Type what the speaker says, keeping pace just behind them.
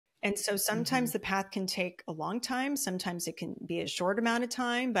And so sometimes the path can take a long time. Sometimes it can be a short amount of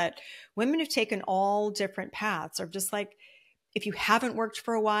time, but women who've taken all different paths are just like, if you haven't worked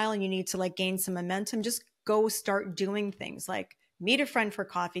for a while and you need to like gain some momentum, just go start doing things like meet a friend for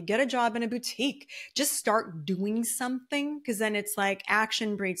coffee, get a job in a boutique, just start doing something. Because then it's like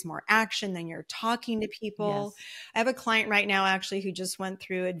action breeds more action. Then you're talking to people. Yes. I have a client right now actually who just went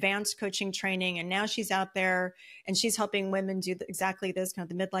through advanced coaching training, and now she's out there and she's helping women do exactly this, kind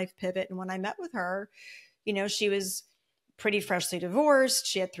of the midlife pivot. And when I met with her, you know, she was pretty freshly divorced.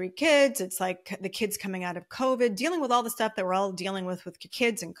 She had 3 kids. It's like the kids coming out of COVID, dealing with all the stuff that we're all dealing with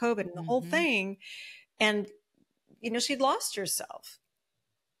kids and COVID and the whole thing. And, you know, she'd lost herself.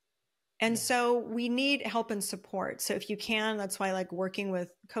 And so we need help and support. So if you can, that's why I like working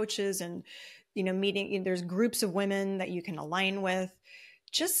with coaches and, you know, meeting, you know, there's groups of women that you can align with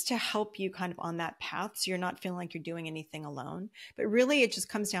just to help you kind of on that path. So you're not feeling like you're doing anything alone, but really it just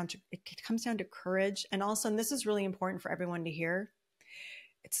comes down to courage. And also, and this is really important for everyone to hear,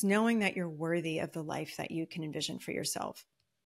 it's knowing that you're worthy of the life that you can envision for yourself.